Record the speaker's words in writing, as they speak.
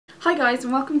Hi guys,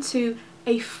 and welcome to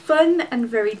a fun and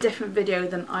very different video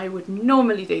than I would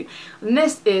normally do, and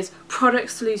this is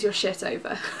products to lose your shit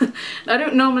over. Now, I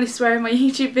don't normally swear in my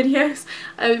YouTube videos.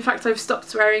 In fact, I've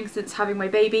stopped swearing since having my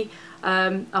baby,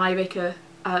 and I make a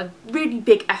really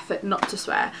big effort not to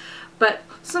swear. But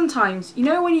sometimes, you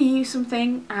know when you use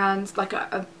something and like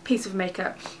a piece of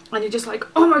makeup and you're just like,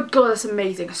 oh my god, that's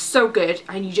amazing, it's so good,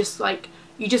 and you just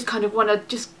kind of want to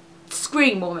just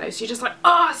scream almost. You're just like,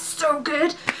 oh, it's so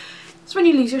good. It's when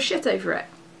you lose your shit over it.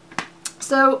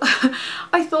 So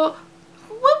I thought,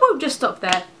 well, we'll just stop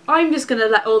there. I'm just going to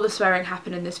let all the swearing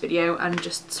happen in this video and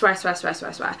just swear, because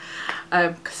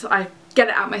I get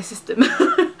it out of my system.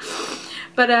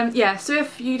 But yeah, so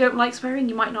if you don't like swearing,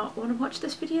 you might not want to watch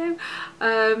this video.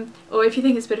 Or if you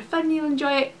think it's a bit of fun, you'll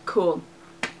enjoy it, cool.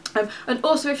 And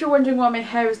also, if you're wondering why my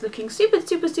hair is looking super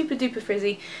duper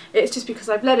frizzy, it's just because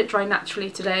I've let it dry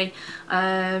naturally today.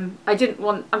 I'm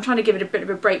trying to give it a bit of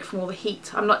a break from all the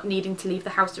heat. I'm not needing to leave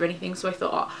the house or anything, so I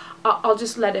thought, I'll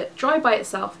just let it dry by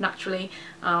itself naturally.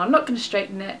 I'm not going to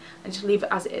straighten it and just leave it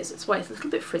as it is. That's why it's a little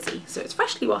bit frizzy. So it's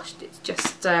freshly washed, it's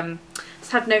just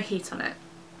it's had no heat on it.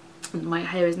 And my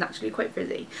hair is naturally quite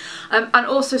frizzy. And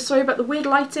also, sorry about the weird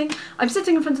lighting. I'm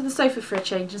sitting in front of the sofa for a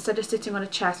change instead of sitting on a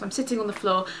chair, so I'm sitting on the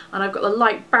floor and I've got the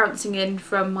light bouncing in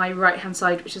from my right hand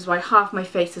side, which is why half my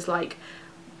face is like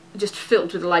just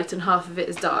filled with light and half of it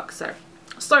is dark. So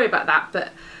sorry about that,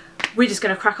 but we're just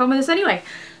going to crack on with this anyway.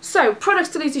 So, products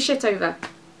to lose your shit over.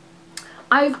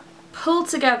 I've pulled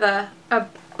together a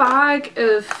bag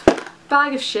of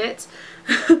shit,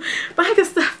 bag of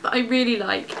stuff that I really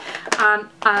like, and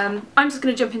I'm just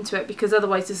going to jump into it because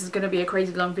otherwise this is going to be a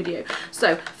crazy long video.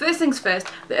 So first things first,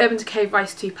 the Urban Decay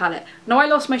Vice 2 palette. Now, I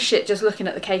lost my shit just looking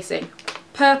at the casing.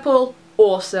 Purple,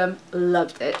 awesome,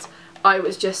 loved it. I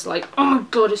was just like, oh my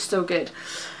god, it's so good.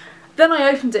 Then I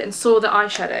opened it and saw the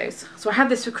eyeshadows. So I had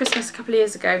this for Christmas a couple of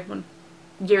years ago,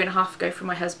 a year and a half ago, from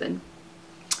my husband.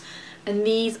 And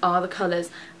these are the colours.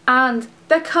 And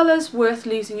they're colours worth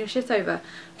losing your shit over,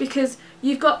 because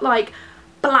you've got like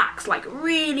blacks, like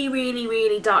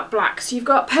really dark blacks, you've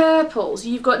got purples,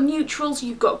 you've got neutrals,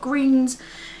 you've got greens,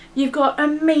 you've got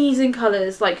amazing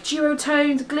colours like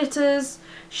duotones, glitters,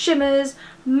 shimmers,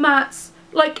 mattes.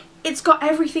 Like, it's got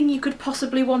everything you could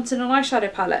possibly want in an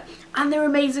eyeshadow palette, and they're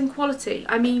amazing quality.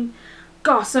 I mean,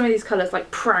 gosh, some of these colours, like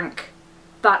Prank,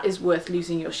 that is worth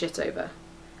losing your shit over.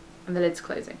 And the lid's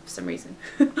closing for some reason.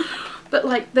 But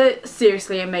like, the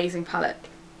seriously amazing palette.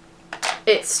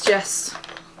 It's just,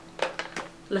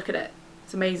 look at it,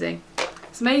 it's amazing,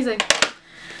 it's amazing.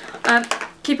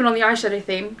 Keeping on the eyeshadow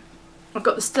theme, I've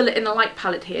got the Still It in a Light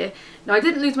palette here. Now, I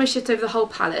didn't lose my shit over the whole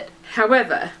palette,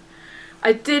 however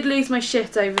I did lose my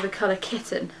shit over the colour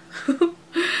Kitten,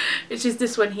 which is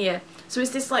this one here. So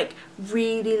it's this like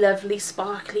really lovely,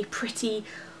 sparkly, pretty,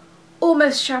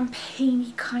 almost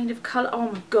champagne-y kind of colour.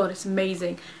 Oh my god, it's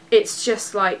amazing. It's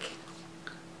just like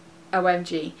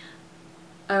OMG,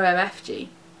 OMFG,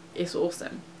 it's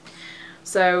awesome.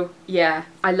 So yeah,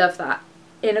 I love that.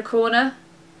 Inner corner,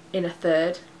 inner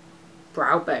third,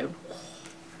 brow bone,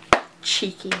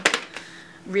 cheeky,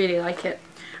 really like it.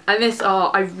 And this,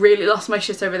 oh, I really lost my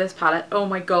shit over this palette. Oh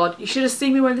my god, you should have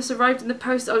seen me when this arrived in the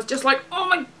post. I was just like, oh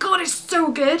my god, it's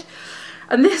so good.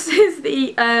 And this is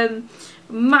the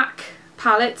MAC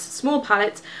palette, small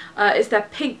palette. It's their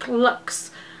Pink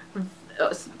Luxe.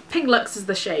 Pink Luxe is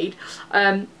the shade,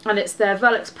 and it's their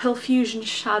Velux Pill Fusion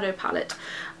Shadow Palette.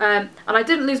 And I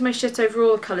didn't lose my shit over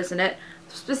all the colours in it.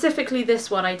 Specifically this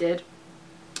one I did.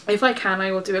 If I can,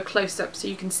 I will do a close-up so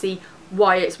you can see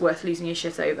why it's worth losing your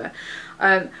shit over.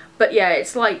 But yeah,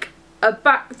 it's like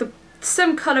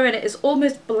some colour in it is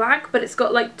almost black, but it's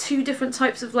got like two different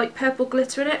types of like purple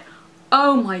glitter in it.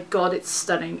 Oh my god, it's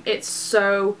stunning. It's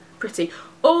so pretty.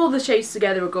 All the shades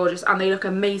together are gorgeous and they look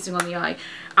amazing on the eye.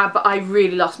 But I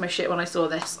really lost my shit when I saw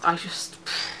this. I just...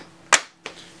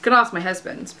 can ask my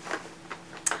husband.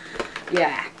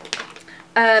 Yeah.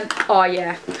 Oh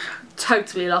yeah.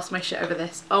 Totally lost my shit over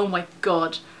this. Oh my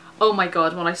god. Oh my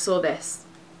god, when I saw this.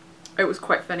 It was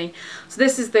quite funny. So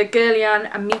this is the Guerlain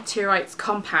and Meteorites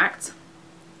Compact.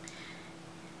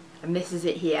 And this is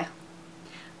it here.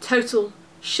 Total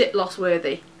shit loss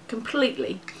worthy.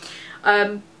 Completely.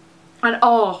 And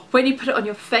oh, when you put it on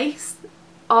your face,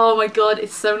 oh my god,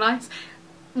 it's so nice.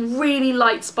 Really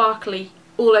light, sparkly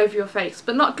all over your face,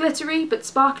 but not glittery, but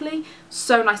sparkly.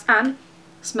 So nice, and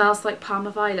smells like Parma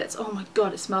violets. Oh my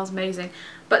god, it smells amazing.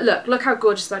 But look how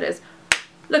gorgeous that is.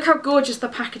 Look how gorgeous the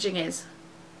packaging is.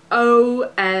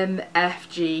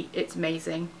 OMFG, it's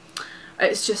amazing.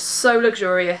 It's just so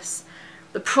luxurious.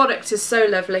 The product is so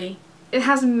lovely. It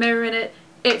has a mirror in it.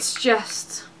 It's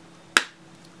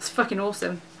fucking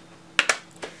awesome.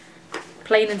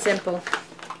 plain and simple.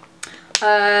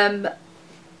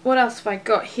 What else have I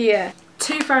got here?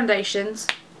 2 foundations.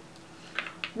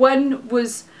 One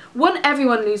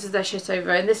everyone loses their shit over,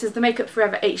 and this is the Makeup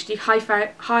Forever HD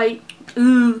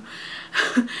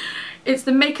It's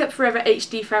the Makeup Forever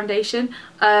HD foundation.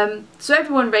 So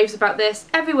everyone raves about this,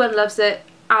 everyone loves it,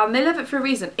 and they love it for a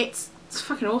reason. It's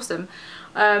fucking awesome.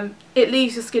 It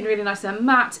leaves your skin really nice and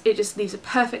matte, it just leaves a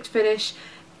perfect finish.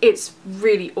 It's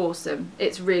really awesome,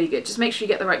 it's really good. Just make sure you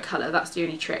get the right colour, that's the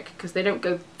only trick, because they don't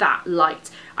go that light.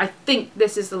 I think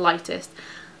this is the lightest.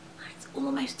 It's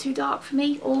almost too dark for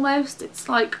me, almost. It's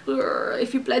like,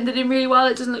 if you blend it in really well,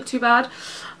 it doesn't look too bad.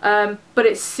 But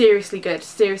it's seriously good,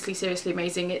 seriously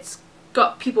amazing. It's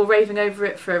got people raving over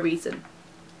it for a reason.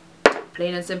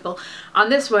 Plain and simple.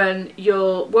 And this one,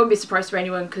 won't be surprised for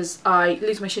anyone, because I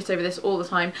lose my shit over this all the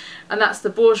time, and that's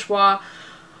the Bourjois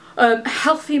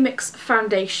Healthy Mix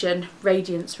Foundation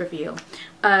Radiance Reveal.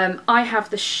 I have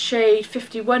the shade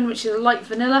 51, which is a light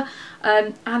vanilla,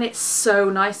 and it's so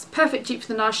nice. Perfect dupe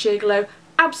for the NARS Sheer Glow.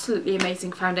 Absolutely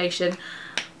amazing foundation.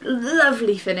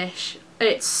 Lovely finish.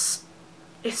 It's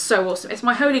so awesome. It's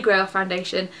my holy grail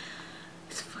foundation.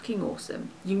 It's fucking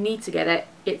awesome. You need to get it.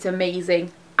 It's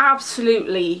amazing.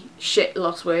 Absolutely shit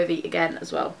loss worthy again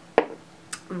as well.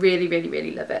 Really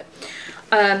love it.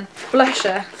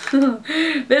 Blusher.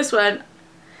 This one,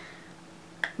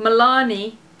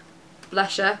 Milani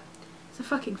blusher. It's a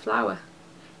fucking flower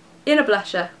in a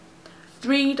blusher.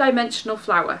 3-dimensional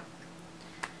flower.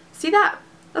 See that?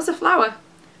 That's a flower,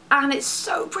 and it's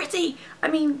so pretty. I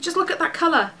mean, just look at that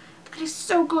colour. It is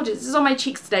so gorgeous. This is on my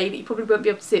cheeks today, but you probably won't be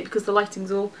able to see it because the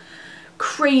lighting's all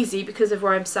crazy because of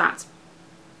where I'm sat.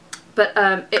 But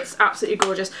it's absolutely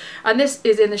gorgeous, and this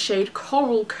is in the shade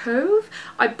Coral Cove.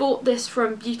 I bought this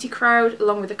from Beauty Crowd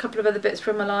along with a couple of other bits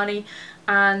from Milani,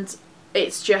 and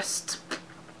it's just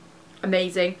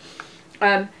amazing.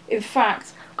 In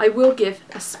fact, I will give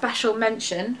a special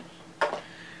mention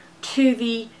to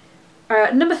the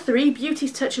number 3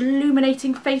 Beauty's Touch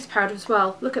Illuminating Face Powder as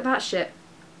well. Look at that shit.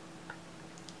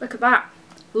 Look at that.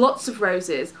 Lots of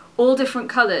roses, all different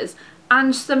colours,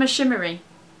 and some are shimmery.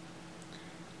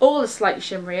 All are slightly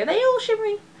shimmery. Are they all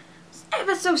shimmery?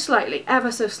 Ever so slightly,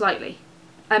 ever so slightly.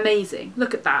 Amazing.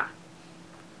 Look at that.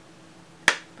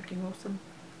 Fucking awesome.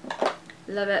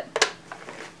 Love it.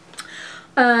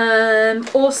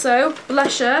 Also,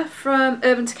 blusher from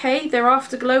Urban Decay, their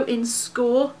Afterglow in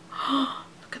Score.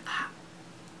 Look at that.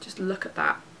 Just look at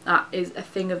that. That is a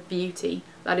thing of beauty.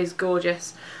 That is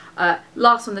gorgeous.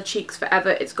 Lasts on the cheeks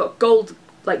forever. It's got gold,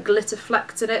 like, glitter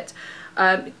flecks in it.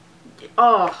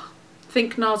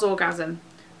 Think NARS Orgasm,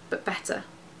 but better.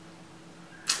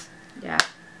 Yeah.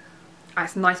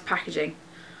 It's nice packaging.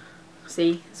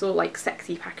 See, it's all like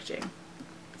sexy packaging.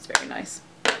 It's very nice.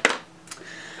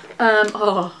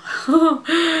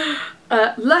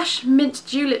 Lush Mint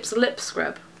Tulips Lip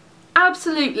Scrub.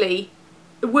 Absolutely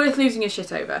worth losing your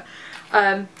shit over.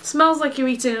 Smells like you're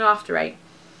eating an after 8.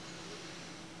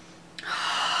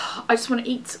 I just want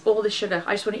to eat all this sugar.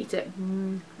 I just want to eat it.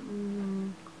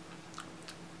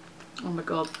 Oh my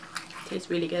god, it tastes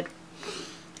really good.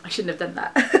 I shouldn't have done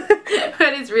that.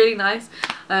 But it's really nice.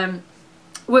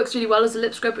 Works really well as a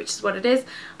lip scrub, which is what it is.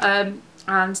 And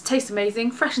tastes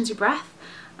amazing, freshens your breath,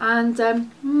 and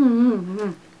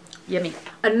yummy.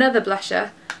 Another blusher.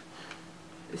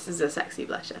 This is a sexy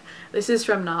blusher. This is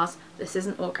from NARS. This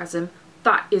isn't Orgasm.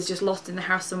 That is just lost in the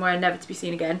house somewhere and never to be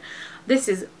seen again. This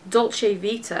is Dolce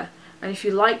Vita, and if you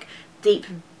like deep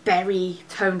berry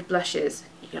toned blushes,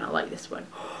 you're gonna like this one.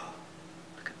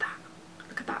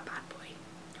 Look at that bad boy.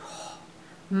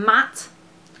 Matte,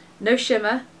 no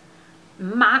shimmer,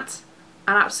 matte,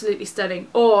 and absolutely stunning.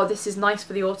 Oh, this is nice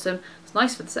for the autumn. It's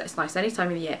nice for it's nice any time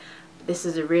of the year. But this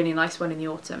is a really nice one in the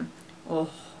autumn. Oh,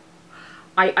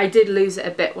 I did lose it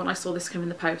a bit when I saw this come in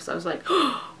the post. I was like,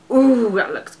 ooh,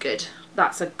 that looks good.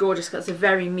 That's a gorgeous, that's a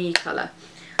very me colour.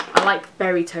 I like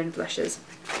berry toned blushes.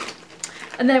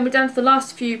 And then we're down to the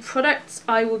last few products.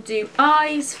 I will do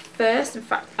eyes first. In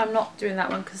fact, I'm not doing that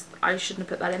one because I shouldn't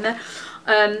have put that in there.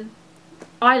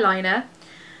 Eyeliner.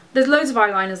 There's loads of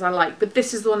eyeliners I like, but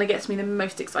this is the one that gets me the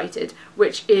most excited,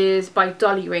 which is by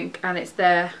Dolly Wink, and it's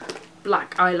their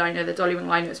black eyeliner, the Dolly Wink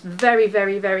liner. It's very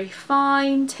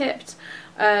fine tipped.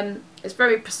 It's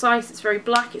very precise, it's very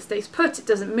black, it stays put, it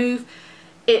doesn't move.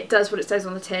 It does what it says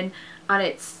on the tin, and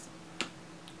it's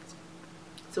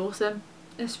awesome.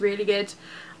 It's really good.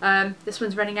 This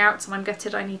one's running out, and I'm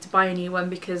gutted. I need to buy a new one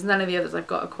because none of the others I've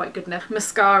got are quite good enough.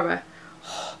 Mascara.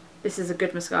 Oh, this is a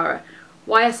good mascara.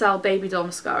 YSL Baby Doll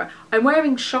Mascara. I'm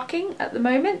wearing Shocking at the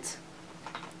moment,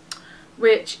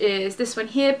 which is this one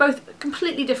here. Both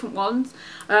completely different ones.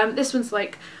 This one's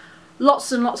like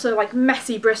lots and lots of like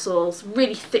messy bristles,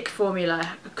 really thick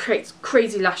formula, creates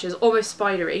crazy lashes, almost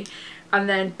spidery. And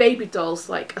then Baby Doll's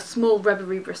like a small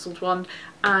rubbery bristled one,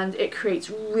 and it creates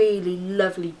really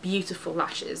lovely, beautiful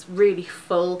lashes, really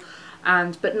full,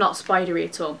 but not spidery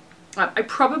at all. I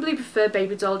probably prefer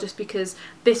Baby Doll just because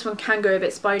this one can go a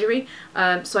bit spidery,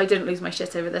 so I didn't lose my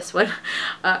shit over this one.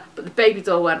 But the Baby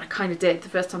Doll one, I kind of did. The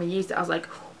first time I used it, I was like,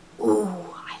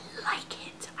 ooh, I like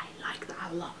it. I like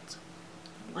that a lot.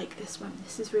 I like this one.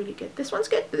 This is really good. This one's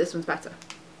good, but this one's better.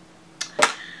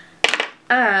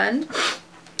 And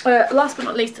last but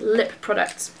not least, lip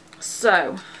products.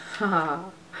 So,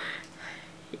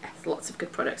 yes, lots of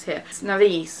good products here. Now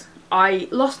these, I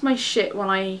lost my shit when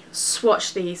I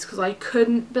swatched these because I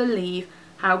couldn't believe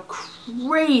how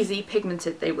crazy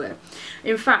pigmented they were.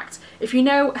 In fact, if you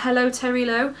know Hello Terry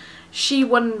Lowe, she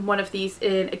won one of these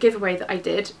in a giveaway that I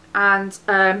did, and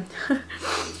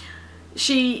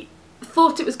she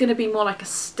thought it was going to be more like a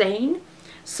stain.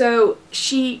 So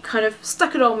she kind of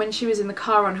stuck it on when she was in the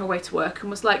car on her way to work and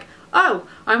was like, oh,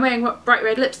 I'm wearing bright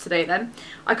red lips today then.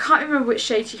 I can't remember which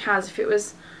shade she has, if it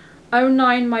was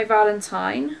 09 My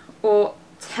Valentine or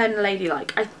 10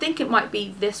 Ladylike. I think it might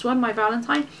be this one, My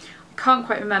Valentine. I can't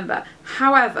quite remember.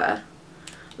 However,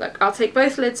 look, I'll take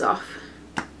both lids off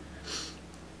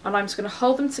and I'm just going to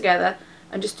hold them together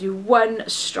and just do one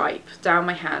stripe down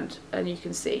my hand, and you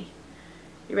can see.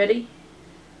 You ready?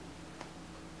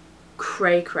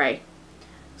 Cray cray.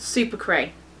 Super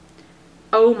cray.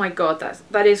 Oh my god,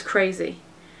 that is crazy.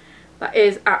 That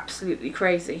is absolutely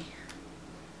crazy.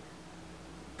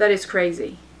 That is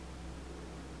crazy.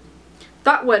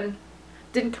 That one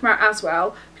didn't come out as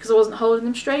well because I wasn't holding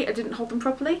them straight. I didn't hold them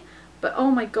properly. But oh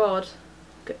my god,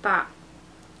 look at that.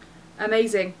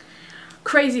 Amazing.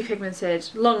 Crazy pigmented,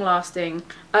 long lasting.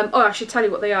 Oh, I should tell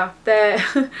you what they are.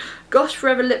 They're Gosh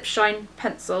Forever Lip Shine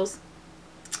pencils.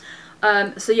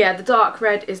 So yeah, the dark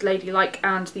red is Ladylike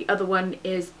and the other one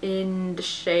is in the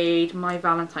shade My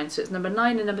Valentine. So it's number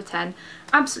 9 and number 10.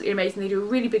 Absolutely amazing. They do a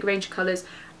really big range of colours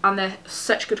and they're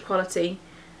such good quality.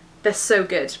 They're so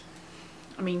good.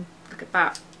 I mean, look at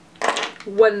that.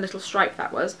 One little stripe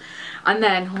that was. And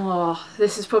then, oh,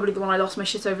 this is probably the one I lost my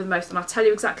shit over the most, and I'll tell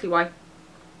you exactly why.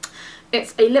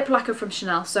 It's a lip lacquer from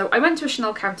Chanel. So I went to a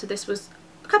Chanel counter, this was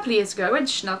a couple of years ago. I went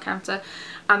to Chanel counter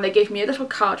and they gave me a little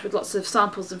card with lots of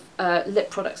samples of lip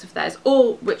products of theirs,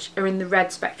 all which are in the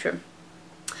red spectrum.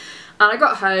 And I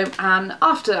got home, and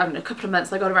after, I don't know, a couple of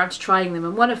months I got around to trying them,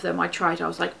 and one of them I tried, I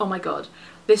was like, oh my god,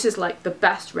 this is like the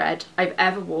best red I've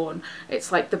ever worn.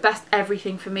 It's like the best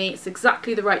everything for me. It's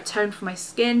exactly the right tone for my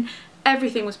skin.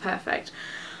 Everything was perfect.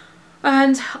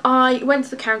 And I went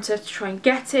to the counter to try and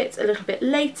get it a little bit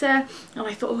later, and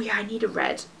I thought, oh yeah, I need a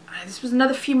red. And this was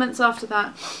another few months after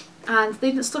that, and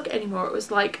they didn't stock it anymore. It was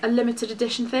like a limited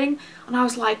edition thing, and I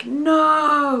was like,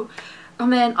 no!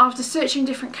 And then after searching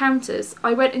different counters,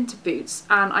 I went into Boots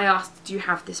and I asked, do you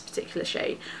have this particular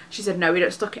shade? She said, no, we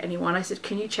don't stock it anymore. And I said,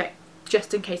 can you check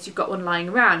just in case you've got one lying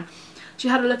around? She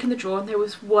had a look in the drawer and there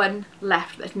was one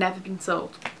left that had never been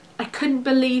sold. I couldn't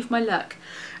believe my luck.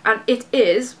 And it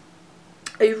is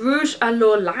a Rouge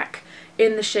Allure Lac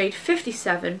in the shade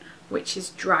 57, which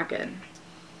is Dragon.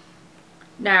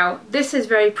 Now, this is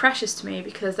very precious to me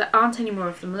because there aren't any more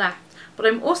of them left, but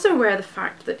I'm also aware of the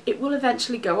fact that it will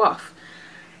eventually go off.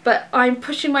 But I'm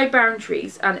pushing my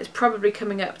boundaries and it's probably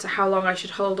coming up to how long I should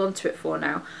hold on to it for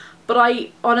now. But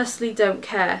I honestly don't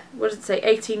care. What does it say,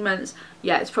 18 months?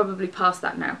 Yeah, it's probably past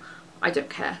that now. I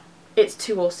don't care. It's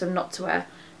too awesome not to wear.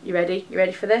 You ready? You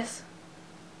ready for this?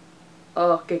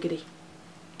 Oh, giggity.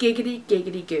 Giggity,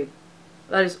 giggity, goo.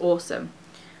 That is awesome.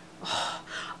 Oh,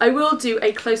 I will do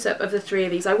a close-up of the 3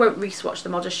 of these. I won't re-swatch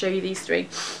them, I'll just show you these 3.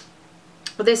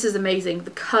 But this is amazing.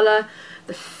 The colour,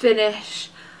 the finish.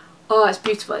 Oh, it's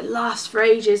beautiful. It lasts for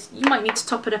ages. You might need to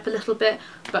top it up a little bit,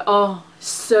 but oh,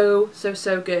 so, so,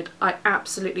 so good. I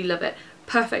absolutely love it.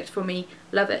 Perfect for me.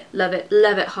 Love it, love it,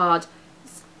 love it hard.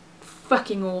 It's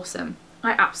fucking awesome.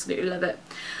 I absolutely love it.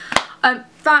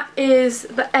 That is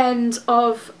the end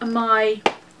of my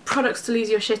products to lose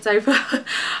your shit over.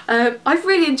 I've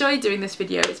really enjoyed doing this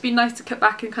video. It's been nice to cut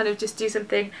back and kind of just do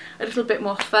something a little bit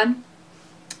more fun.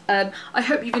 I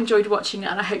hope you've enjoyed watching it,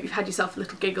 and I hope you've had yourself a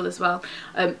little giggle as well.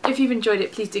 If you've enjoyed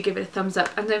it, please do give it a thumbs up,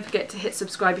 and don't forget to hit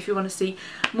subscribe if you want to see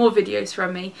more videos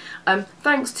from me.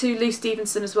 Thanks to Lou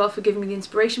Stevenson as well for giving me the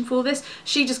inspiration for this.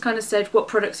 She just kind of said, what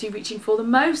products are you reaching for the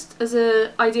most as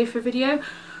an idea for a video?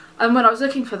 And when I was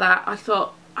looking for that, I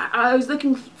thought, I was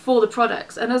looking for the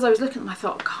products, and as I was looking at them I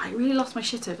thought, God, I really lost my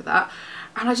shit over that,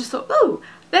 and I just thought, oh,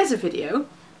 there's a video,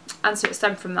 and so it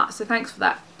stemmed from that, so thanks for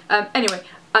that. Anyway,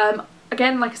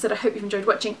 again, like I said, I hope you've enjoyed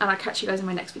watching, and I'll catch you guys in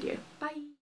my next video.